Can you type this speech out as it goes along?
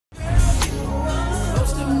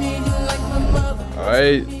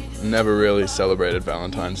I never really celebrated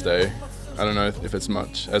Valentine's Day. I don't know if it's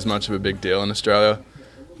as much of a big deal in Australia,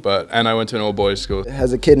 and I went to an all-boys school.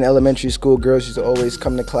 As a kid in elementary school, girls used to always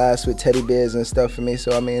come to class with teddy bears and stuff for me,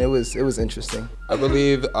 so I mean, it was interesting. I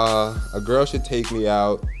believe a girl should take me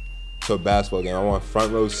out to a basketball game. I want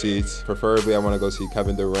front row seats. Preferably, I want to go see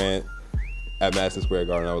Kevin Durant at Madison Square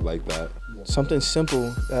Garden. I would like that. Something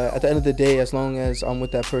simple. At the end of the day, as long as I'm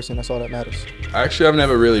with that person, that's all that matters. Actually, I've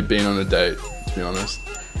never really been on a date, to be honest.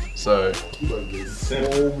 So,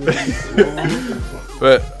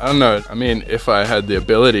 but I don't know. I mean, if I had the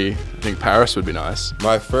ability, I think Paris would be nice.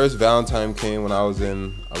 My first Valentine came when I was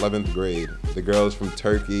in 11th grade. The girl was from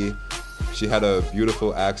Turkey. She had a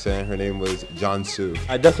beautiful accent. Her name was Cansu.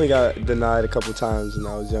 I definitely got denied a couple times when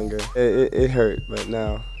I was younger. It hurt, but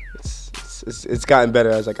now it's gotten better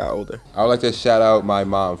as I got older. I would like to shout out my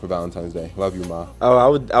mom for Valentine's Day. Love you, Ma. Oh,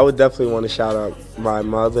 I would definitely want to shout out my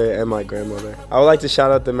mother and my grandmother. I would like to shout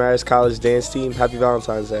out the Marist College dance team. Happy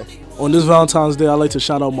Valentine's Day. On this Valentine's Day, I'd like to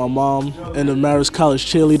shout out my mom and the Marist College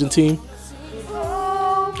cheerleading team.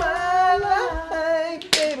 Oh, my life,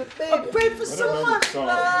 baby, baby. I pray for someone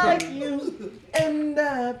like you, and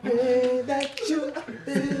I pray that you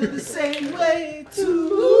feel the same way too.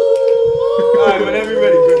 All right, whenever you're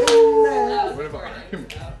ready, Chris.